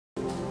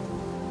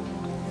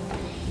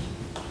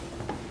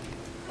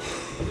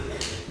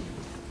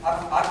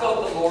I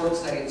felt the Lord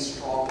saying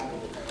strongly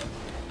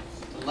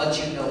to let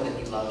you know that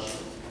He loves you.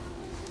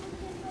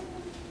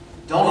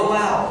 Don't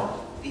allow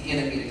the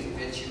enemy to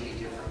convince you any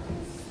differently.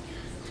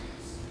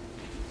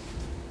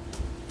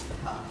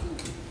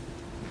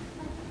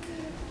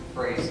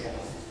 Praise God.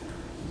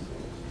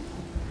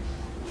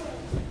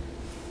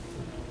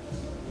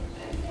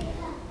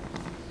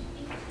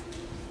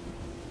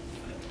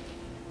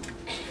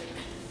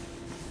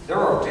 There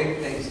are big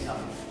things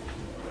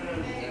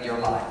coming in your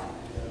life.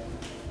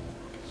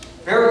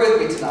 Bear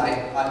with me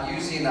tonight. I'm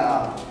using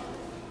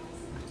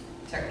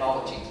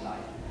technology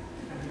tonight.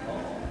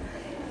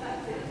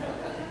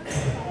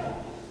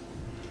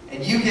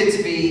 And you get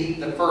to be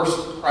the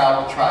first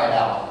crowd to try it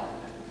out.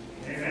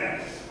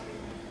 Amen.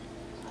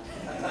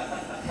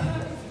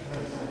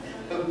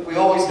 We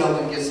always know we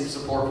can get some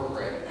support from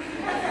Greg.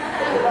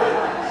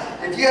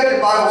 If you have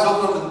your Bibles,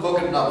 open to the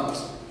book of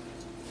Numbers.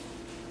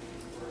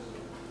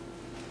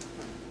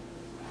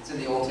 It's in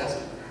the Old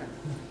Testament.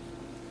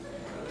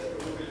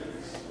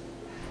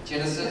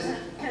 Genesis.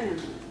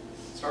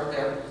 Start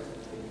there.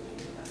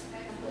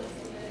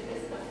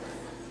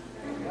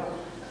 There we go.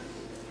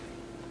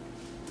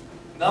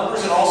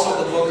 Numbers and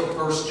also the book of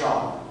 1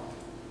 John.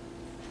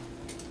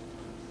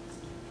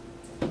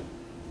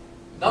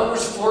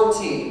 Numbers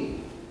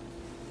 14.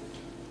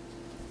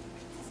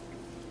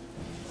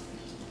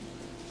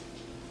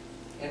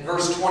 And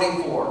verse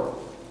 24.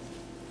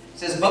 It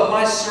says, "But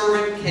my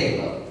servant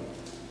Caleb,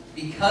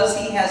 because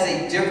he has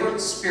a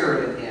different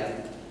spirit in him,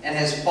 and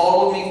has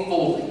followed me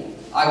fully,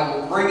 I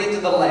will bring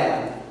into the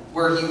land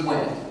where he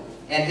went,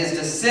 and his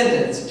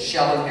descendants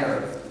shall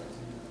inherit it."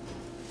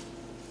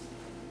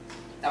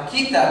 Now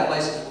keep that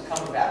place as we're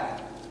coming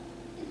back.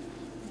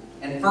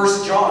 In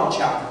 1 John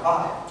chapter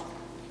 5.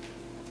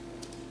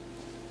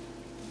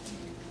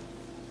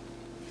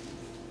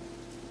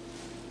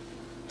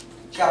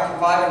 Chapter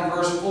 5 and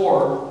verse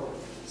 4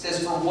 says,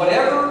 "For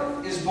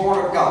whatever is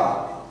born of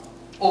God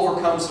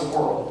overcomes the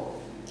world.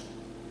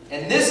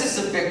 And this is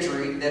the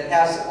victory that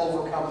has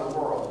overcome the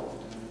world,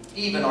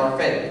 even our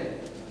faith."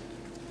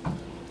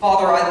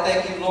 Father, I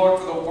thank you, Lord,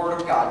 for the word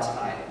of God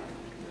tonight.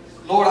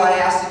 Lord, I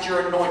ask that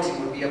your anointing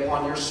would be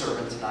upon your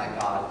servant tonight,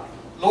 God.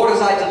 Lord,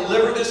 as I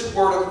deliver this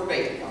word of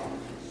faith, God,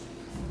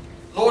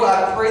 Lord,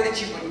 I pray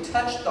that you would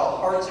touch the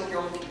hearts of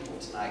your people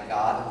tonight,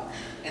 God,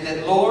 and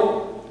that,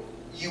 Lord,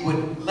 you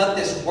would let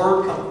this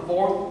word come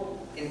forth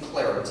in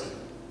clarity.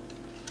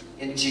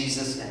 In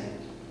Jesus' name,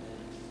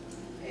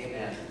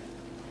 amen.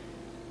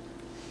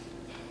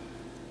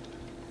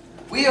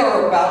 We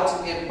are about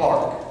to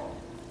embark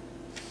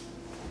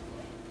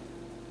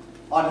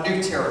on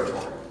new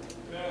territory.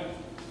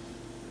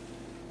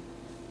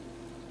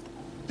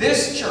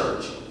 This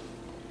church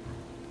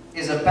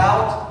is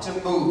about to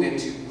move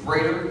into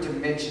greater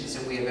dimensions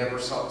than we have ever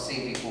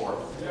seen before.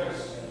 Yes.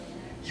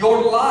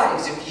 Your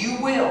lives, if you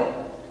will,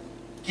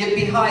 get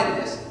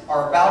behind this,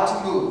 are about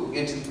to move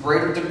into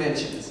greater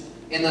dimensions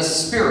in the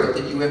spirit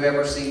than you have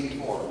ever seen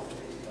before.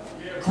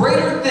 Yes.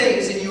 Greater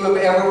things than you have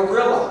ever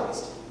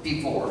realized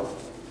before.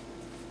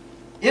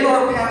 In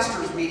our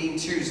pastors' meeting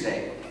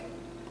Tuesday,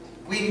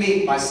 we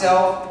meet,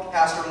 myself,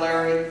 Pastor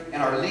Larry,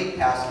 and our lead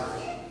pastor,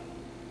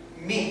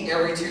 meet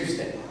every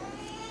Tuesday.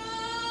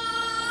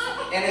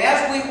 And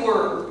as we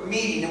were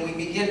meeting and we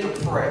began to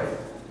pray,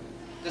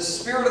 the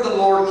Spirit of the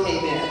Lord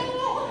came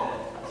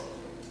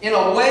in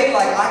a way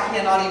like I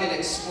cannot even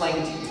explain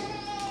to you.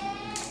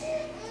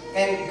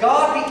 And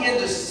God began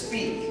to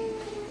speak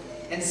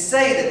and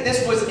say that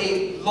this was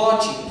a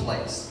launching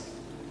place,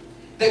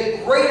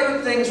 that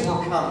greater things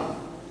were coming,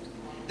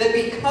 that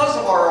because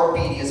of our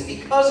obedience,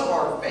 because of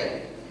our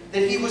faith,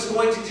 that He was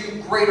going to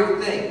do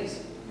greater things.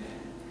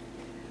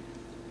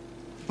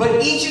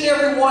 But each and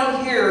every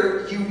one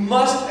here, you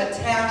must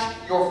attach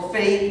your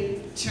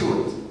faith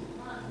to it.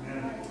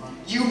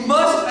 You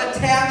must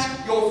attach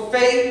your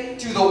faith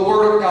to the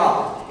Word of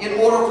God in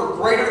order for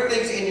greater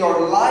things in your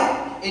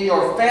life, in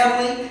your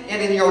family,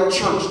 and in your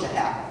church to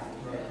happen.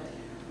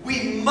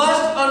 We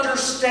must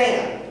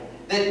understand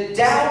that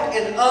doubt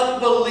and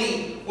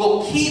unbelief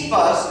will keep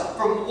us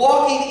from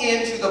walking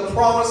into the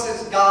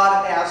promises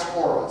God has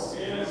for us.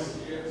 Yes,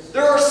 yes.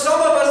 There are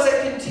some of us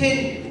that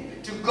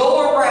continue to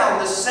go around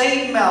the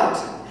same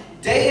mountain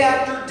day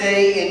after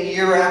day and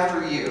year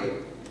after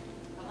year.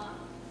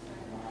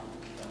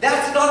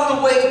 That's not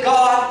the way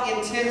God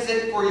intends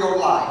it for your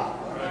life.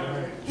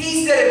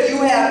 He said if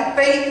you have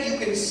faith, you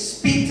can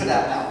speak to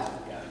that mountain.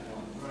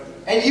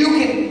 And you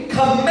can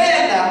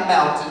command that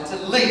mountain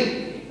to leave.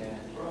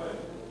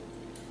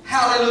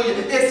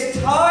 Hallelujah. It's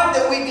time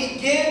that we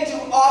begin to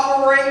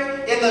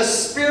operate in the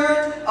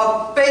spirit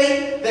of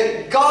faith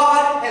that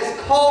God has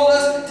called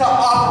us to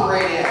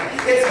operate in.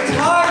 It's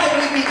time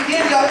that we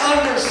begin to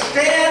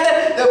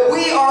understand that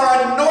we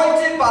are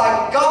anointed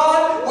by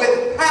God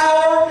with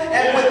power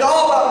and with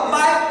all the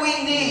might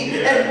we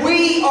need. And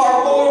we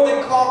are more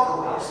than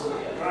conquerors.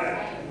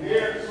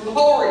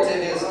 Glory to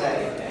His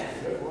name.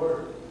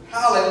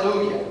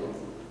 Hallelujah.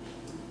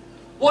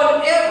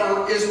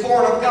 Whatever is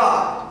born of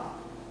God,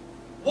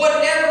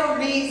 whatever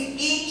means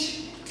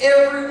each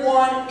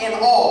everyone, and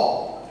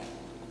all.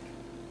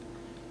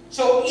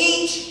 So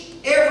each,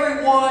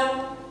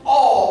 everyone,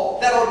 all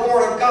that are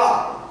born of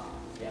God.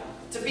 Yeah.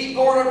 To be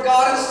born of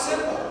God is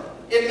simple.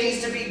 It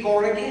means to be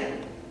born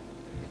again.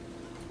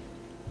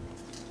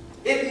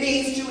 It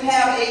means to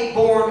have a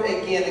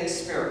born-again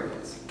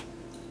experience.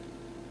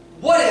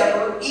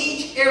 Whatever,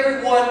 each,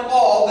 everyone,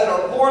 all that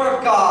are born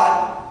of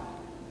God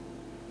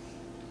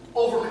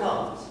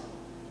overcomes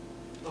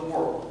the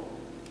world.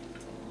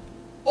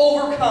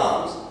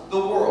 Overcomes the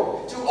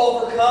world. To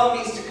overcome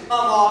means to come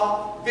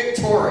off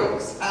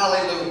victorious.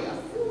 Hallelujah.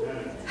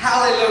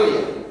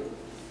 Hallelujah.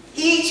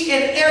 Each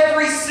and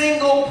every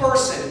single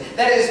person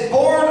that is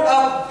born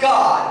of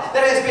God,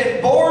 that has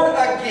been born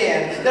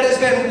again, that has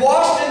been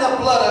washed in the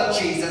blood of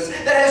Jesus,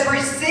 that has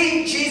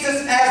received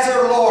Jesus as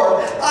their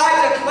Lord,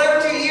 I declare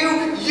to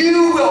you,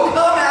 you will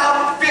come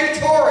out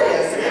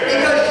victorious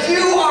because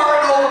you are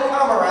an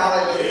overcomer.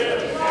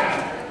 Hallelujah.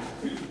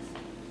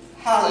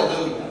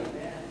 Hallelujah.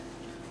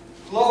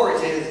 Glory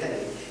to His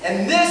name.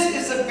 And this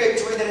is a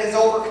victory that has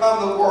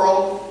overcome the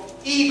world,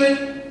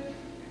 even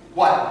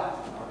what?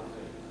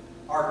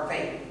 Our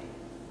faith.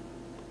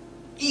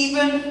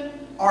 Even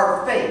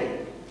our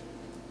faith.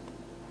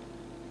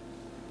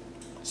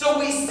 So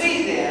we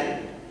see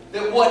then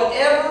that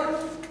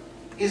whatever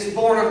is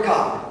born of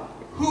God,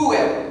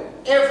 whoever,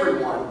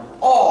 everyone,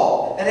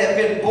 all that have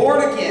been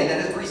born again,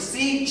 that have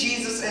received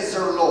Jesus as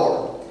their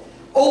Lord,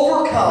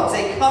 overcomes,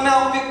 they come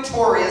out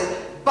victorious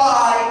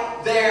by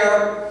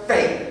their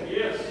faith.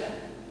 Yes.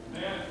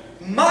 Amen.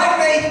 My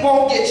faith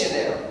won't get you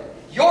there.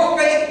 Your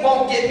faith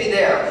won't get me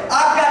there.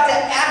 I've got to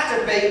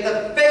activate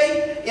the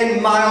faith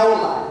in my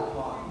own life.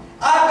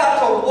 I've got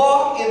to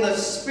walk in the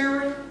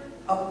spirit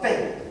of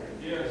faith.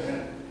 Yes.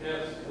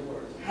 Yes.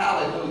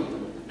 Hallelujah.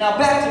 Now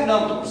back to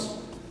Numbers.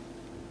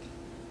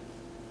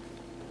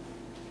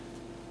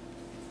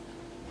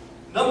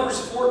 Numbers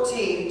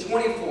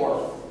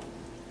 14:24.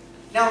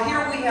 Now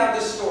here we have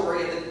the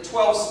story of the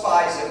 12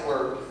 spies that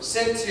were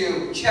sent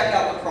to check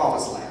out the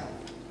promised land.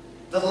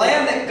 The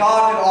land that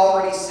God had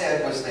already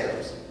said was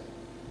theirs.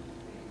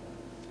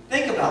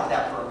 Think about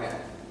that for a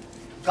minute.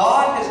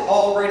 God has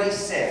already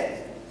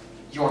said,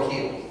 you're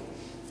healed.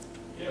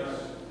 Yes.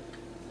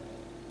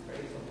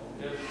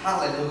 Yes.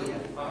 Hallelujah.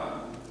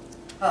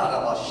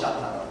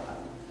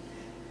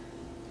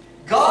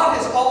 God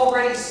has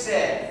already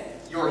said,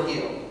 you're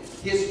healed.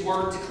 His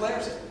word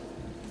declares it.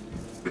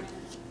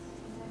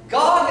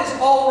 God has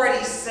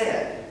already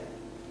said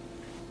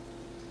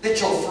that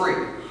you're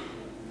free.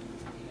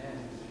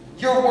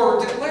 Your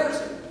word declares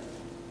it.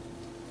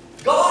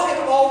 God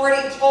had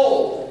already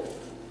told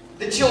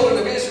the children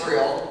of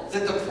Israel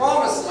that the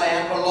promised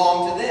land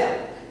belonged to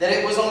them. That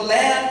it was a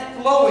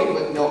land flowing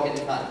with milk and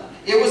honey.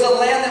 It was a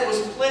land that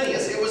was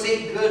plenteous. It was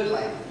a good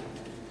land.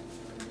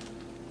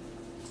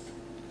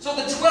 So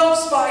the 12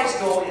 spies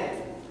go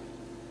in.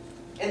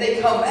 And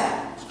they come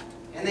back.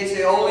 And they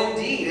say, oh,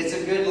 indeed, it's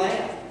a good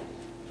land.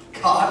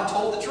 God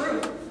told the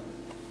truth.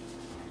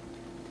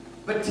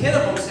 But 10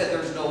 of them said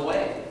there's no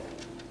way.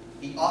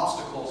 The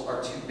obstacles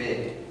are too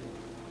big.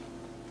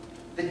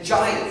 The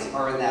giants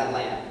are in that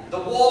land. The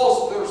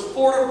walls, there's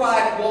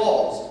fortified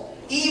walls.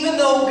 Even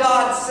though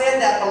God said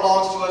that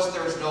belongs to us,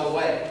 there's no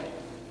way.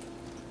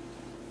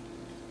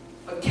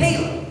 But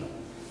Caleb,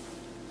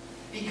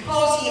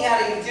 because he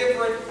had a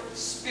different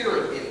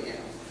spirit in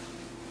him,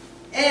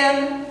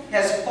 and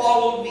has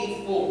followed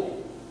me fully.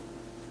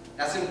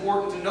 That's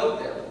important to note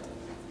there.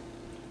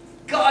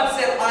 God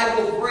said, I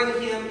will bring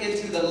him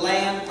into the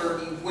land where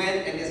he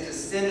went, and his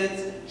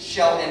descendants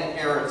shall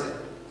inherit it.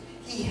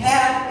 He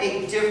had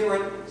a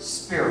different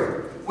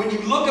spirit. When you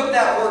look up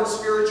that word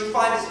spirit, you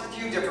find a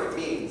few different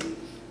meanings.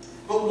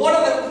 But one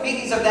of the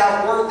meanings of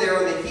that word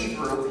there in the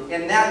Hebrew,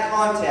 in that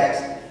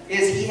context,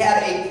 is he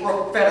had a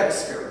prophetic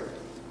spirit.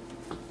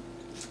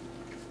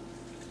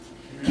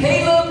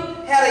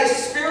 Caleb had a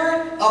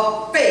spirit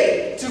of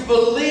faith to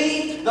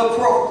believe the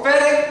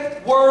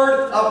prophetic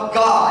word of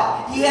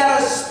God. He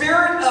had a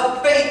spirit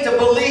of faith to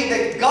believe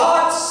that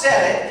God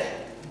said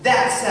it,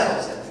 that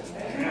settles it.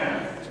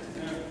 Amen.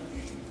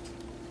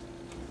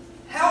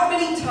 How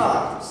many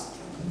times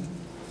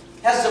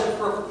has the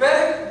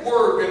prophetic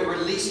word been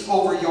released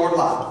over your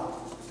life?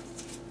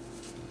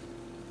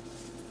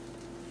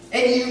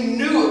 And you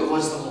knew it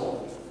was the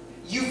Lord.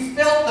 You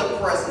felt the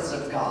presence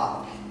of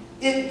God.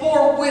 It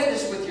bore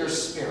witness with your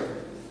spirit.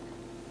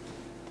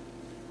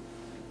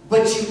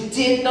 But you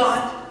did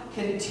not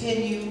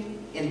continue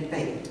in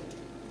faith.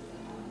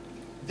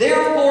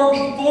 Therefore,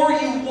 before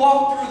you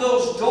walked through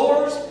those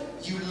doors,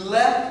 you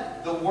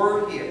left the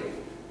word here.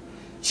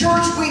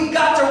 Church, we've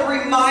got to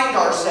remind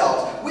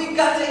ourselves. We've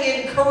got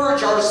to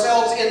encourage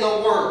ourselves in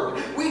the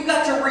Word. We've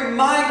got to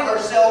remind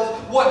ourselves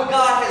what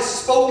God has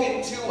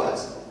spoken to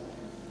us.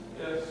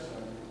 Yes.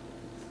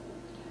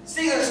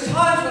 See, there's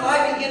times when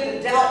I begin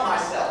to doubt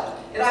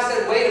myself. And I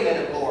said, wait a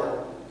minute,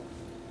 Lord.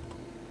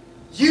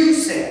 You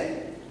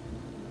said.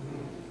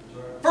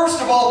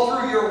 First of all,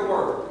 through your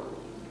Word.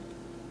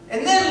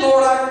 And then,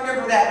 Lord, I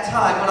remember that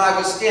time when I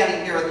was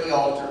standing here at the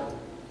altar.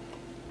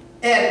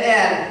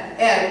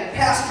 And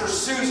Pastor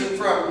Susan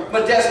from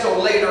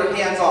Modesto laid her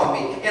hands on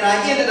me, and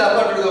I ended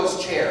up under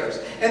those chairs.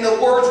 And the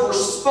words were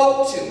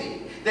spoke to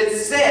me that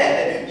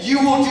said, you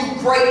will do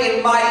great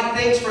and mighty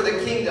things for the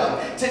kingdom.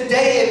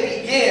 Today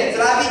it begins.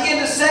 And I begin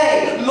to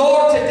say,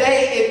 Lord,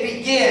 today it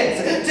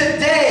begins.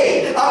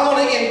 Today I'm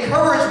going to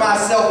encourage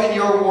myself in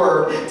your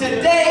word.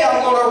 Today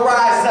I'm going to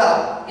rise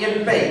up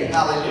in faith.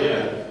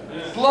 Hallelujah.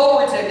 Yeah.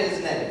 Glory to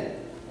his name.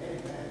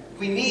 Amen.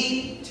 We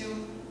need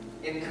to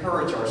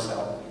encourage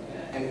ourselves.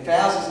 And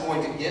Faz is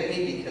going to get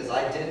me because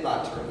I did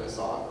not turn this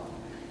on.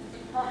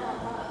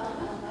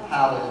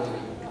 Hallelujah.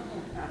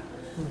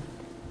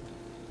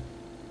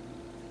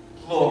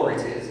 Glory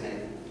to his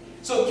name.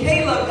 So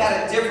Caleb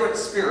had a different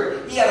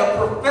spirit. He had a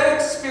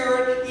prophetic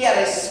spirit. He had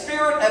a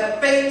spirit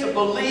of faith to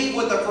believe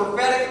what the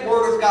prophetic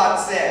word of God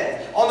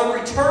said. On the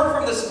return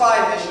from the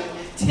spy mission,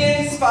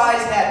 10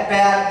 spies had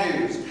bad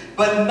news,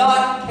 but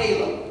not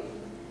Caleb.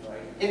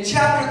 In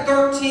chapter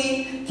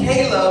 13,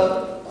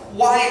 Caleb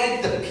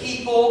quieted the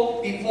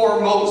people before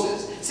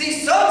Moses. See,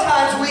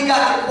 sometimes we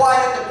got to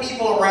quiet the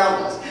people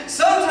around us.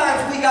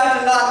 Sometimes we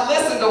got to not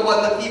listen to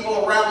what the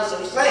people around us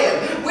are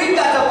saying. We've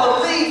got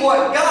to believe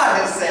what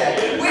God has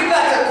said. We've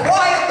got to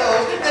quiet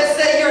those that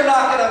say you're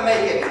not going to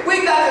make it.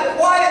 We've got to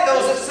quiet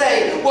those that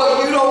say,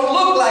 well, you don't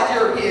look like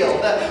you're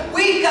healed.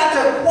 We've got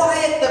to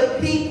quiet the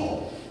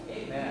people.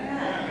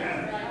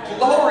 Amen.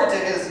 Glory to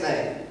his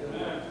name.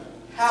 Amen.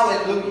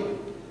 Hallelujah.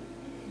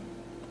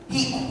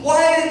 He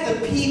quieted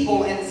the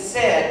people and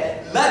said,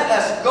 let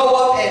us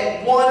go up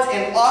at once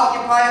and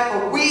occupy it,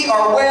 for we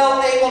are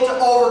well able to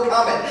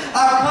overcome it.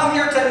 I've come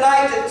here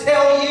tonight to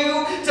tell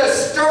you to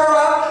stir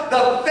up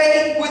the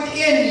faith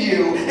within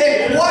you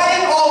and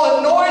quiet all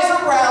the noise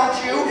around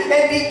you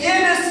and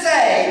begin to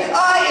say,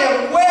 I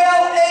am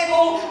well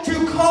able to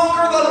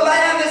conquer the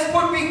land that's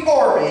put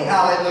before me.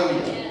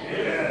 Hallelujah.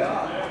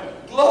 Yeah.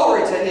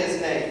 Glory to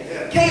his name.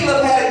 Yeah.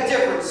 Caleb had a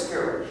different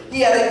spirit. He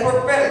had a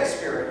prophetic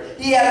spirit.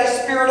 He had a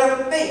spirit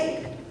of faith.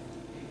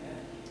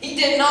 He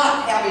did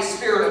not have a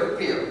spirit of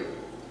fear.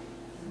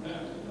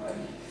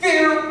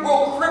 Fear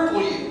will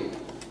cripple you.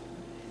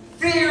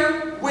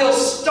 Fear will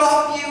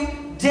stop you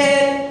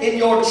dead in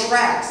your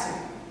tracks.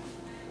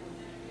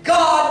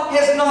 God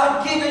has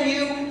not given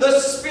you the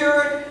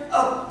spirit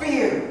of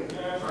fear,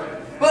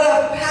 but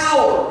of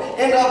power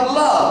and of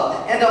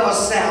love and of a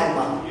sound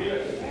mind.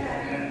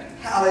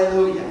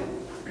 Hallelujah.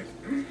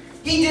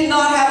 He did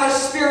not have a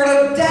spirit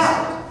of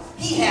doubt.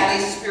 He had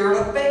a spirit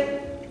of faith.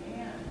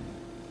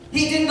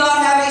 He did not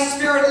have a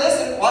spirit,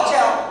 listen, watch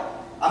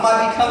out. I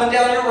might be coming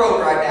down your road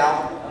right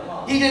now.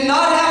 He did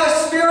not have a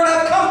spirit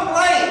of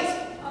complaint.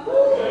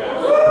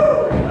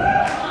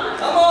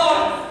 Come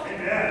on.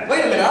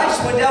 Wait a minute, I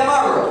just went down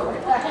my road.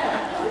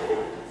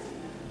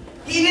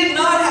 He did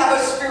not have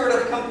a spirit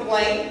of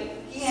complaint.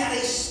 He had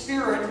a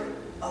spirit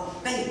of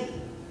faith.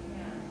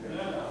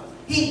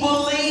 He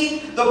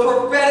believed the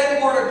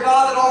prophetic word of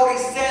God that already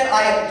said,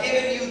 I have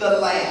given you the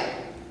land.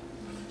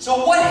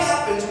 So what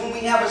happens when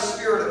we have a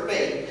spirit of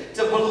faith?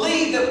 To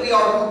believe that we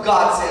are who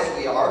God says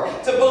we are.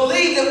 To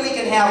believe that we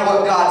can have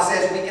what God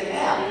says we can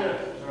have.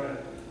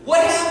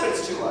 What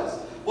happens to us?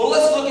 Well,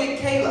 let's look at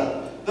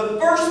Caleb. The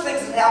first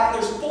things that happen,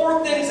 there's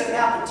 4 things that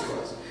happen to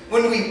us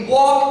when we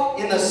walk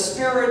in the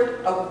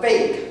spirit of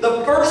faith.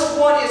 The first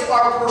one is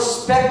our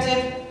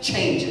perspective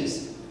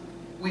changes.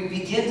 We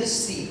begin to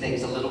see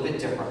things a little bit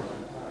differently.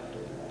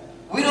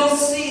 We don't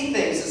see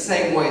things the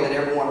same way that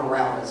everyone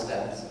around us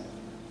does.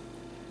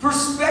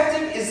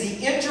 Perspective is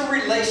the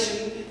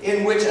interrelation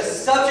in which a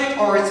subject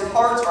or its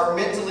parts are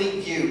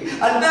mentally viewed.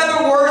 In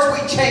other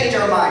words, we change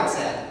our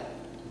mindset.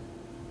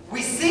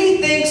 We see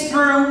things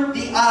through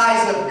the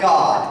eyes of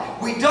God.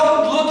 We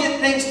don't look at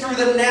things through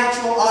the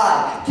natural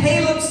eye.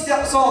 Caleb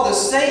saw the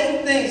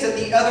same things that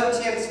the other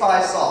 10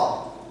 spies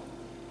saw.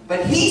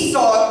 But he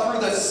saw it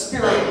through the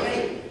spirit of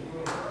faith.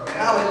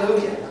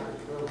 Hallelujah.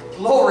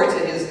 Glory to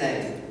his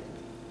name.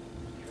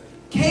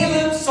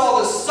 Caleb saw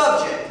the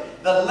subject,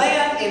 the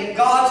land in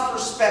God's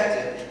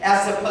perspective,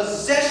 as a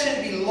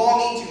possession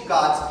belonging to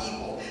God's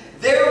people.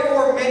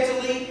 Therefore,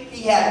 mentally,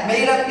 he had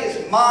made up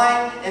his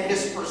mind and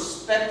his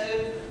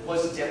perspective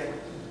was different.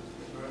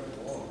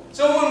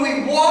 So when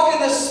we walk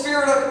in the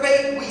spirit of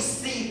faith, we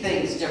see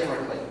things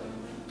differently.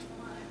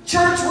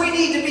 Church, we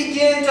need to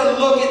begin to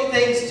look at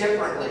things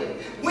differently.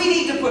 We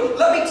need to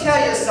let me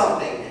tell you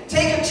something.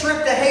 Take a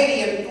trip to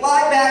Haiti and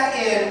fly back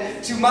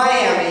in to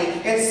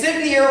Miami and sit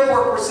in the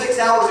airport for 6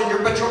 hours,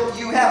 but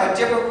you have a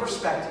different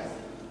perspective.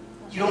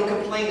 You don't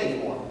complain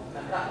anymore.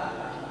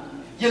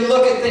 You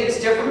look at things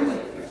differently.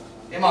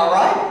 Am I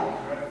right?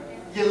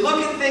 You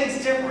look at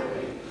things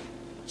differently.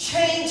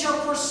 Change your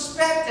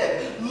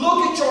perspective.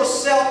 Look at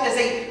yourself as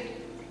a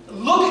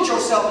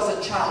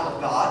child of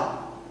God.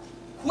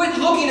 Quit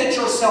looking at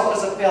yourself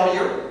as a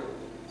failure.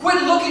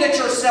 Quit looking at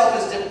yourself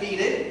as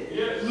defeated.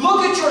 Yes.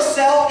 Look at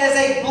yourself as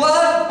a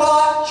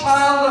blood-bought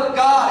child of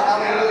God,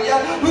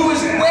 hallelujah, who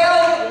is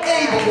well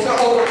able to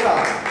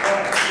overcome.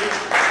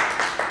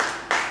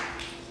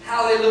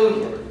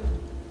 Hallelujah.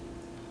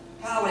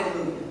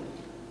 Hallelujah.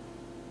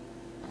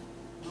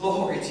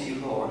 Glory to you,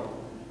 Lord.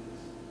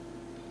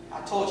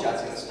 I told you I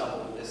was going to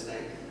stumble with this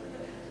thing.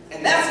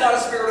 And that's not a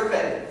spirit of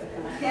faith.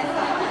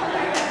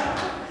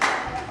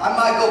 I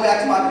might go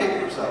back to my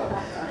papers, though.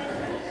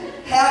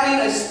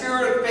 Having a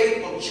spirit of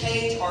faith will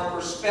change our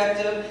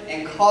perspective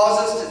and cause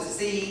us to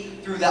see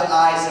through the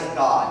eyes of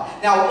God.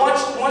 Now,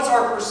 once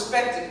our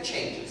perspective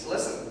changes,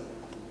 listen.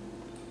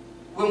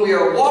 When we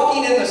are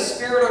walking in the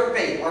spirit of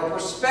faith, our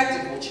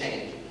perspective will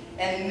change.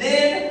 And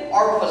then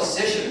our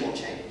position will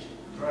change.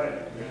 Right.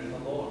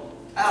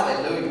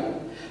 Hallelujah.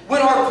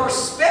 When our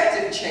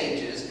perspective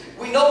changes,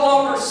 we no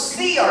longer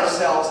see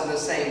ourselves in the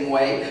same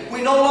way.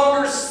 We no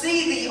longer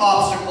see the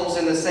obstacles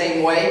in the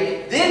same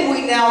way. Then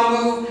we now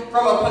move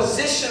from a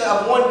position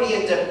of one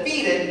being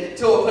defeated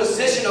to a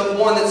position of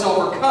one that's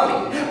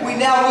overcoming. We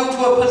now move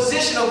to a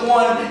position of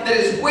one that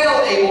is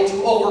well able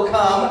to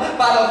overcome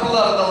by the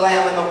blood of the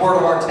Lamb and the word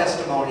of our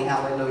testimony.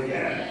 Hallelujah.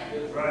 Yeah,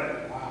 that's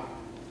right. Wow.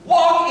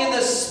 Walk in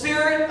the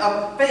spirit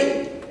of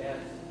faith.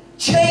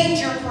 Change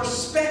your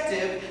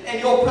perspective and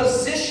your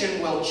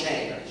position will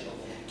change.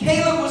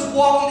 Caleb was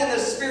walking in the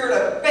spirit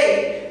of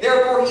faith,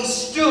 therefore he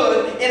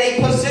stood in a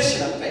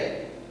position of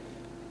faith.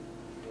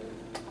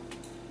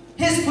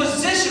 His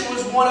position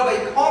was one of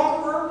a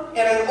conqueror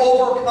and an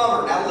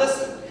overcomer. Now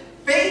listen,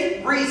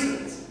 faith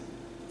reasons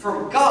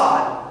from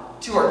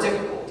God to our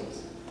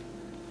difficulties.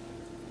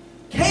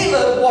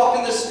 Caleb walked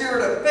in the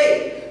spirit of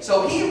faith,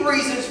 so he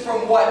reasons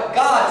from what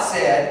God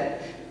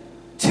said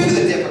to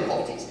the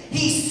difficulties.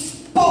 He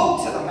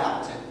spoke to the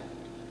mountain.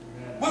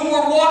 When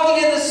we're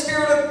walking in the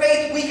spirit of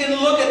faith, we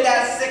can look at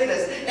that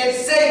sickness and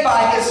say,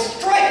 by His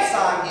stripes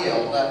I'm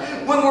healed.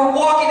 When we're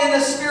walking in the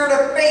spirit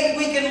of faith,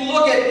 we can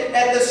look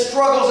at the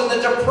struggles and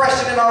the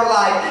depression in our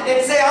life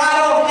and say,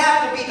 I don't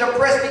have to be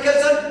depressed because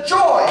the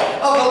joy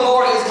of the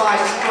Lord is my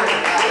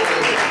strength.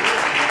 Hallelujah.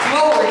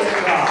 Glory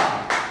to God.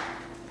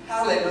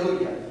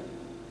 Hallelujah.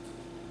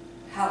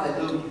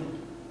 Hallelujah.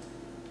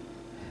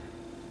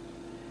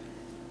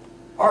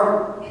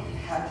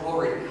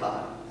 Glory to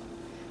God.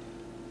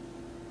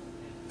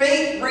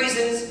 Faith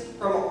reasons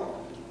from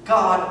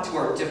God to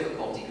our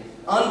difficulty.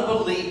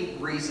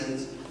 Unbelief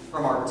reasons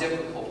from our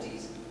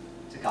difficulties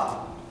to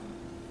God.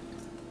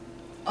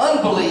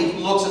 Unbelief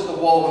looks at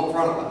the wall in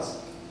front of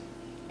us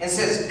and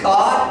says,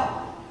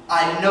 God,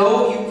 I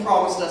know you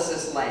promised us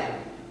this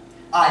land.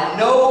 I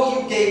know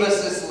you gave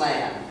us this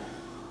land.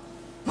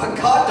 But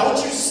God,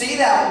 don't you see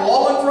that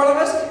wall in front of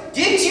us?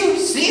 Did you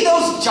see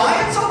those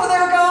giants over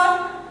there,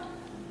 God?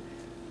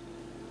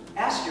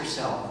 Ask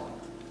yourself,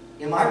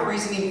 am I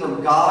reasoning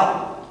from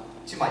God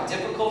to my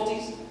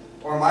difficulties,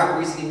 or am I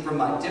reasoning from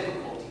my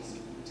difficulties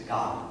to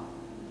God?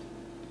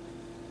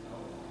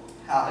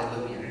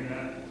 Hallelujah.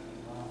 Amen.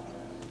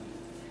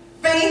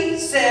 Faith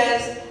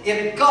says,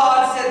 if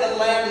God said the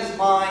land is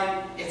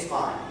mine, it's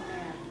mine.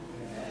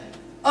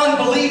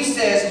 Unbelief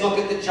says, look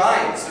at the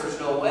giants, there's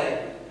no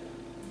way.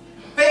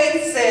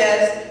 Faith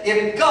says,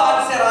 if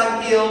God said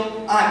I'm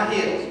healed, I'm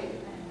healed.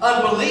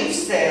 Unbelief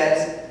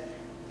says,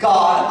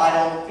 God,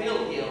 I don't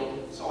feel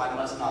healed, so I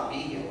must not be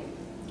healed.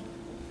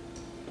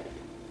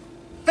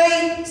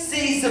 Faith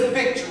sees the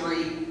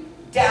victory.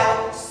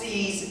 Doubt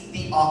sees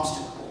the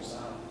obstacles.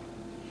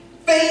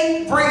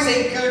 Faith brings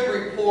a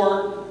good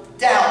report.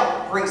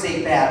 Doubt brings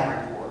a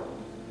bad report.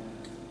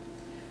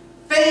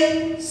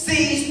 Faith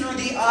sees through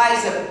the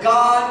eyes of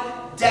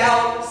God.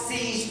 Doubt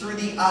sees through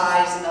the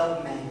eyes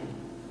of man.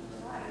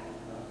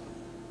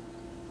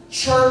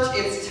 Church,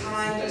 it's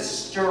time to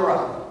stir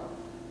up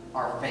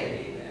our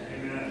faith.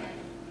 Amen.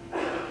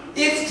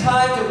 It's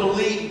time to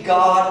believe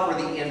God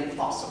for the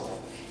impossible.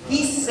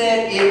 He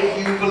said, if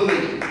you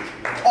believe,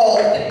 all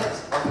things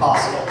are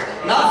possible.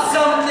 Not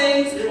some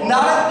things,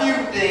 not a few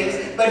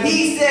things, but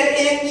He said,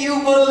 if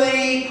you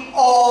believe,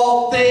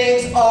 all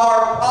things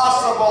are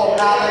possible.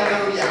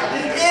 Hallelujah.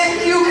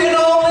 If you can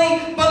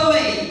only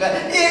believe,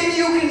 if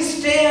you can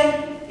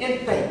stand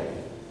in faith.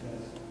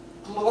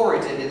 Glory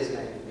to His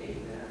name.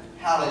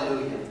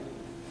 Hallelujah.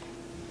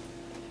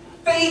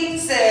 Faith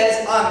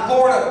says, I'm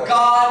born of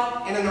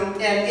God and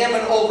am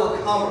an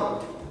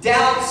overcomer.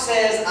 Doubt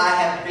says, I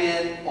have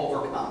been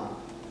overcome.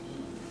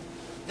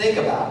 Think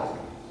about it.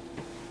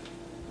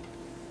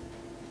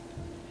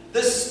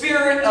 The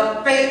spirit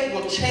of faith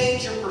will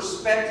change your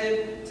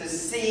perspective to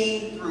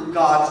seeing through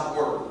God's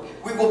Word.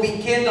 We will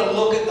begin to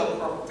look at the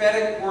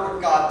prophetic Word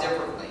of God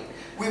differently.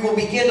 We will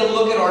begin to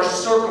look at our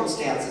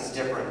circumstances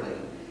differently.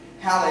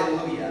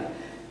 Hallelujah.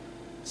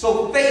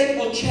 So faith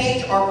will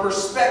change our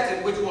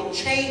perspective, which will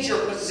change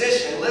your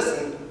position.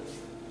 Listen,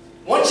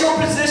 once your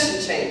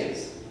position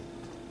changes,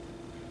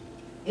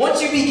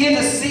 once you begin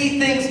to see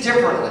things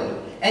differently,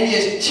 and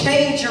you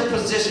change your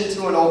position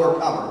to an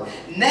overcomer,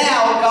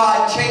 now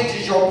God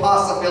changes your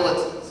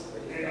possibilities.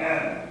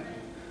 Amen.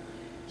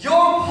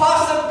 Your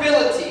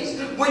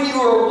possibilities, when you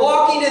are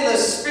walking in the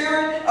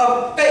spirit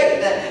of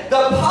faith, the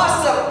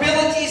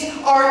possibilities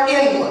are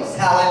endless.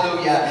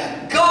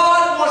 Hallelujah.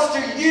 God wants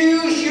to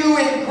use you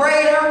in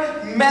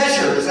greater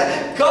measures.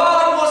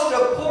 God wants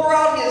to pour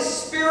out His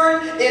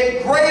Spirit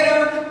in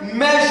greater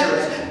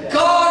measures.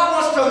 God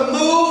wants to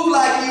move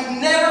like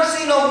you've never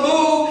seen Him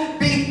move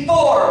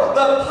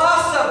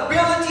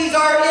possibilities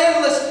are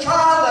endless,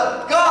 child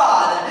of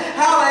God.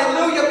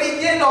 Hallelujah.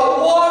 Begin to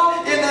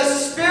walk in the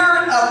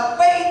spirit of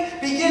faith.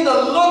 Begin to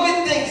look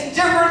at things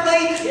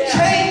differently.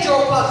 Change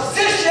your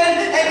position,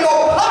 and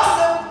your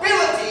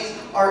possibilities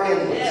are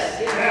endless.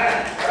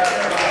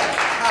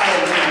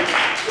 Hallelujah.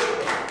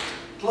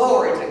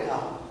 Glory to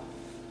God.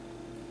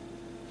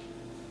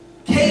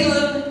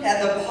 Caleb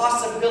had the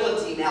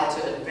possibility now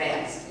to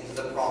advance into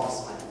the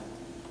promised land.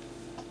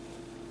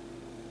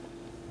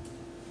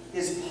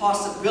 His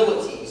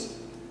possibilities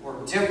were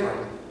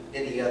different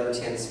than the other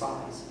 10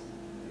 spies.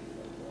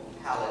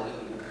 Hallelujah.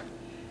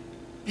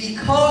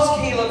 Because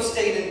Caleb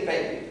stayed in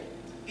faith,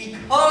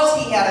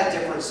 because he had a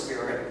different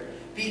spirit,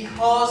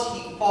 because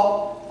he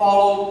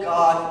followed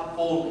God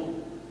fully,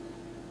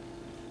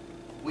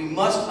 we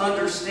must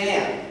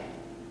understand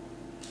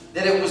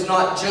that it was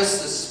not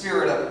just the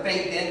spirit of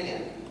faith in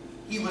him.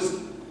 He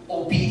was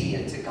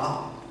obedient to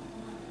God.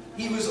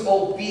 He was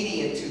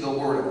obedient to the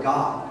Word of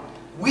God.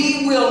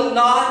 We will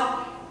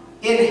not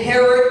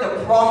inherit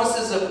the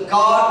promises of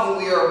God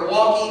when we are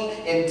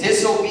walking in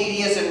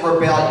disobedience and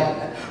rebellion.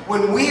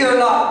 When we are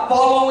not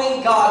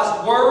following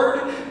God's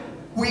Word,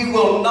 we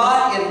will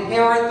not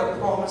inherit the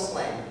promised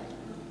land.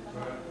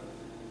 Right.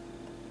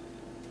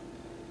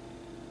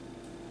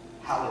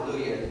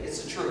 Hallelujah.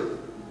 It's the truth.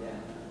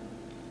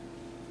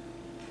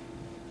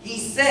 He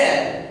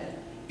said,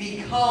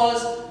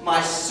 because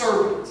my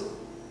servant,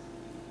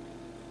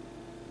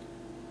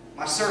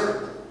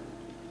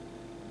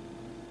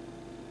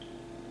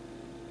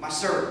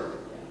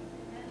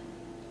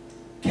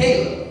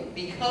 Caleb,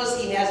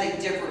 because he has a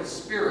different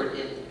spirit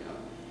in him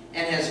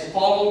and has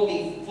followed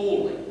me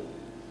fully,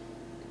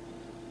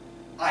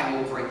 I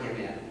will bring him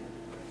in.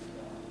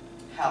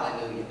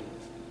 Hallelujah.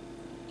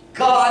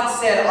 God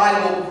said,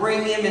 I will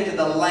bring him into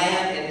the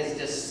land and his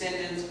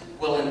descendants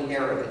will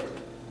inherit it.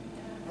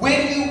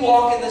 When you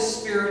walk in the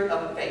spirit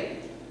of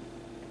faith,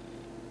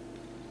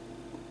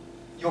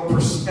 your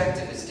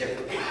perspective is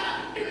different.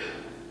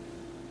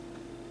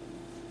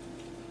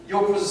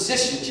 Your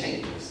position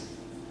changes.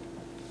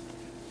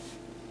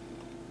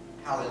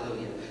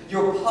 Hallelujah.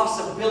 Your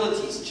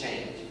possibilities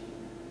change.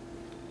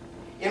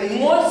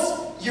 And once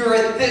you're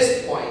at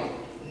this point,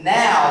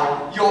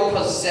 now your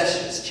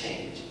possessions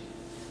change.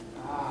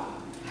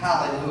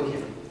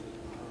 Hallelujah.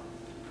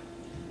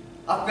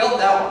 I felt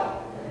that one.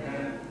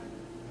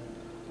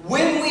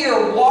 When we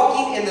are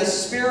walking in the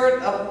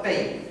spirit of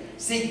faith,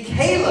 see,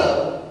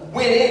 Caleb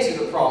went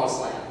into the promised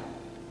land.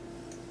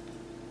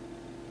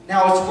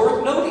 Now, it's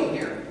worth noting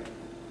here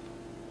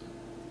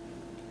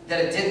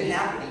that it didn't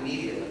happen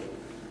immediately.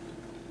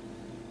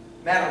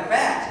 Matter of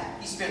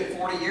fact, he spent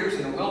 40 years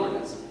in the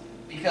wilderness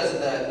because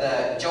of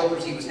the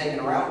jokers he was hanging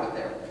around with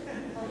there.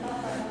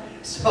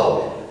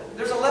 So,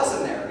 there's a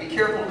lesson there. Be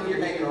careful who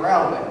you're hanging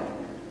around with,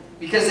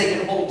 because they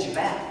can hold you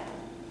back.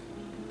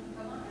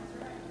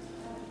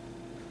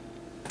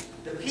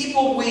 The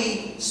people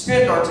we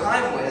spend our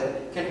time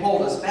with can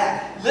hold us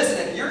back.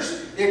 Listen,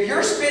 if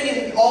you're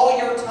spending all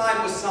your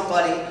time with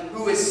somebody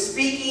who is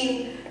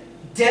speaking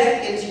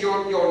death into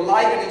your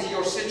life and into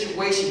your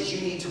situations,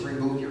 you need to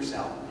remove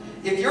yourself.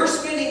 If you're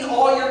spending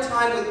all your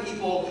time with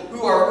people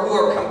who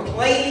are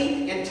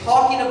complaining and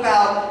talking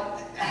about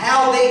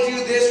how they do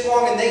this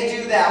wrong and they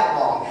do that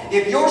wrong,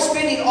 if you're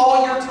spending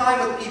all your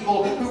time with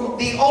people who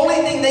the only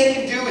thing they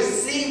can do is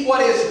see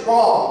what is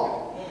wrong,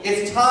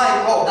 it's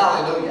time, oh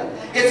hallelujah,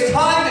 it's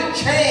time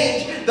to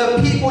change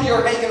the people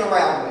you're hanging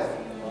around with.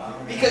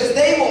 Because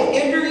they will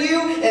hinder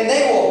you and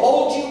they will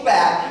hold you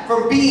back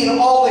from being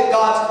all that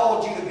God's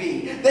called you to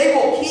be. They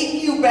will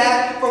keep you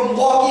back from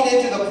walking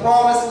into the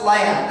promised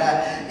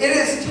land. It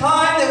is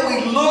time that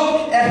we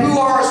look at who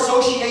our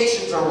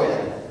associations are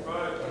with.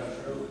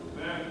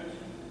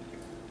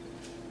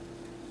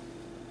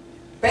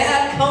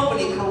 Bad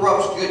company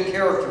corrupts good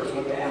characters,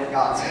 what the Word of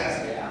God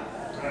says.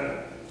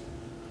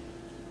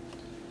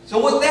 So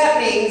what that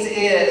means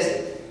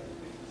is,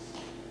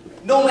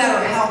 no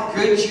matter how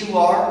good you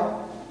are,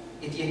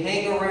 if you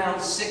hang around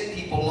sick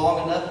people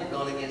long enough, you're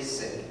going to get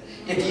sick.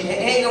 If you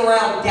hang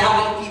around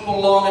doubting people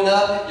long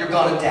enough, you're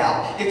going to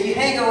doubt. If you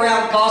hang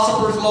around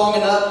gossipers long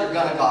enough, you're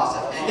going to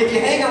gossip. If you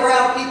hang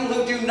around people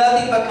who do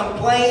nothing but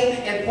complain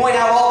and point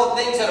out all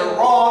the things that are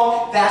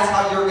wrong, that's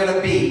how you're going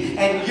to be.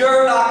 And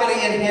you're not going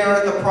to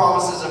inherit the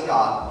promises of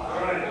God.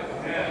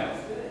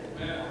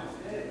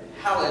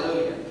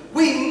 Hallelujah.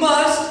 We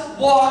must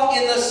walk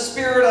in the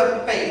spirit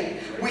of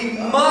faith. We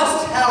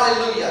must,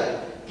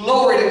 hallelujah,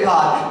 glory to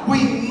God.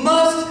 We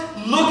must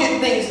look at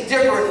things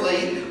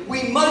differently.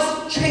 We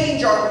must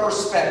change our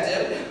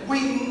perspective.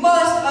 We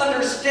must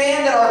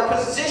understand that our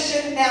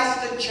position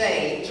has to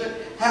change.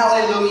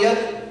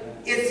 Hallelujah.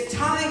 It's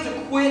time to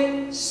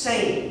quit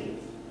saying.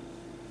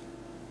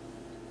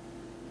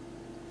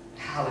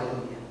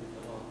 Hallelujah.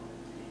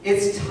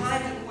 It's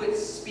time to quit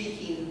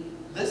speaking.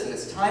 Listen,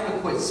 it's time to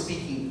quit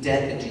speaking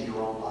death into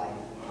your own life.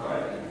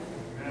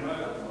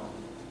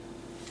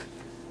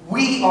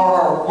 We are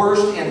our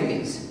worst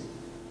enemies.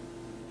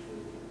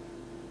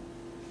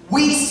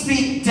 We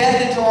speak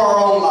death into our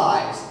own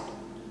lives.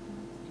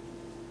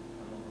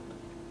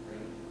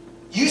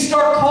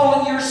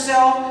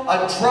 yourself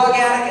a drug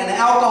addict, an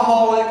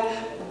alcoholic,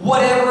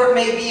 whatever it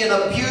may be, an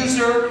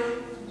abuser,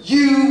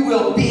 you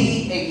will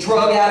be a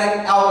drug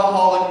addict,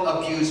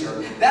 alcoholic,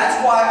 abuser.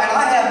 That's why, and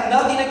I have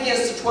nothing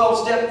against the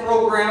 12-step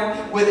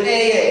program with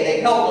AA.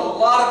 They've helped a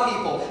lot of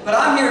people. But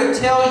I'm here to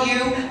tell you,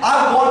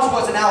 I once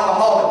was an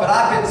alcoholic, but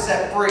I've been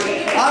set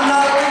free. I'm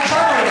not a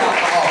recovering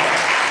alcoholic.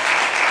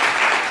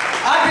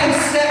 I've been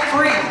set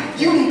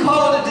free. You can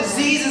call it a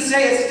disease and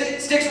say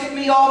it sticks with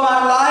me all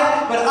my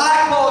life, but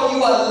I call you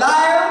a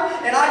liar,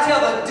 and I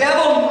tell the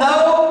devil,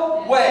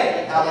 no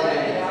way.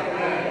 Hallelujah.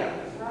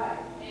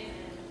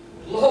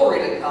 Glory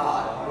to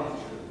God.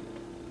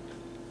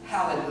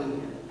 Hallelujah.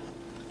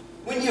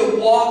 When you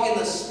walk in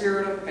the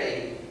spirit of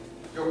faith,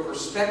 your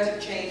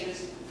perspective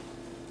changes,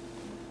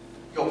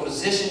 your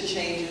position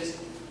changes,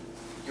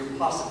 your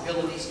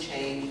possibilities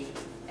change,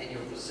 and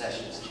your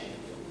possessions change.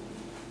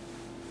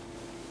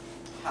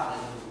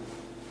 Hallelujah.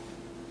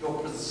 Your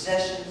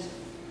possessions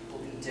will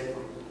be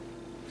different.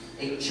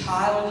 A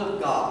child of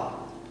God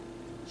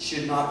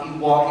should not be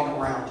walking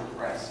around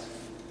depressed.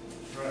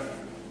 Right.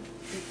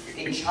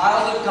 A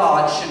child of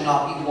God should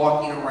not be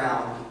walking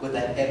around with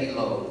a heavy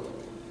load.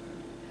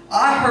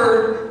 I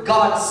heard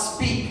God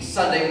speak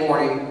Sunday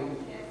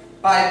morning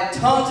by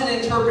tongues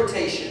and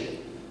interpretation.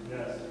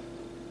 Yes.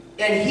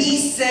 And He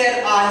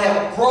said, I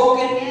have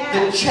broken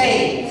the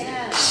chains.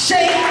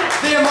 Shake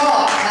them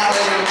off.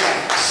 Hallelujah.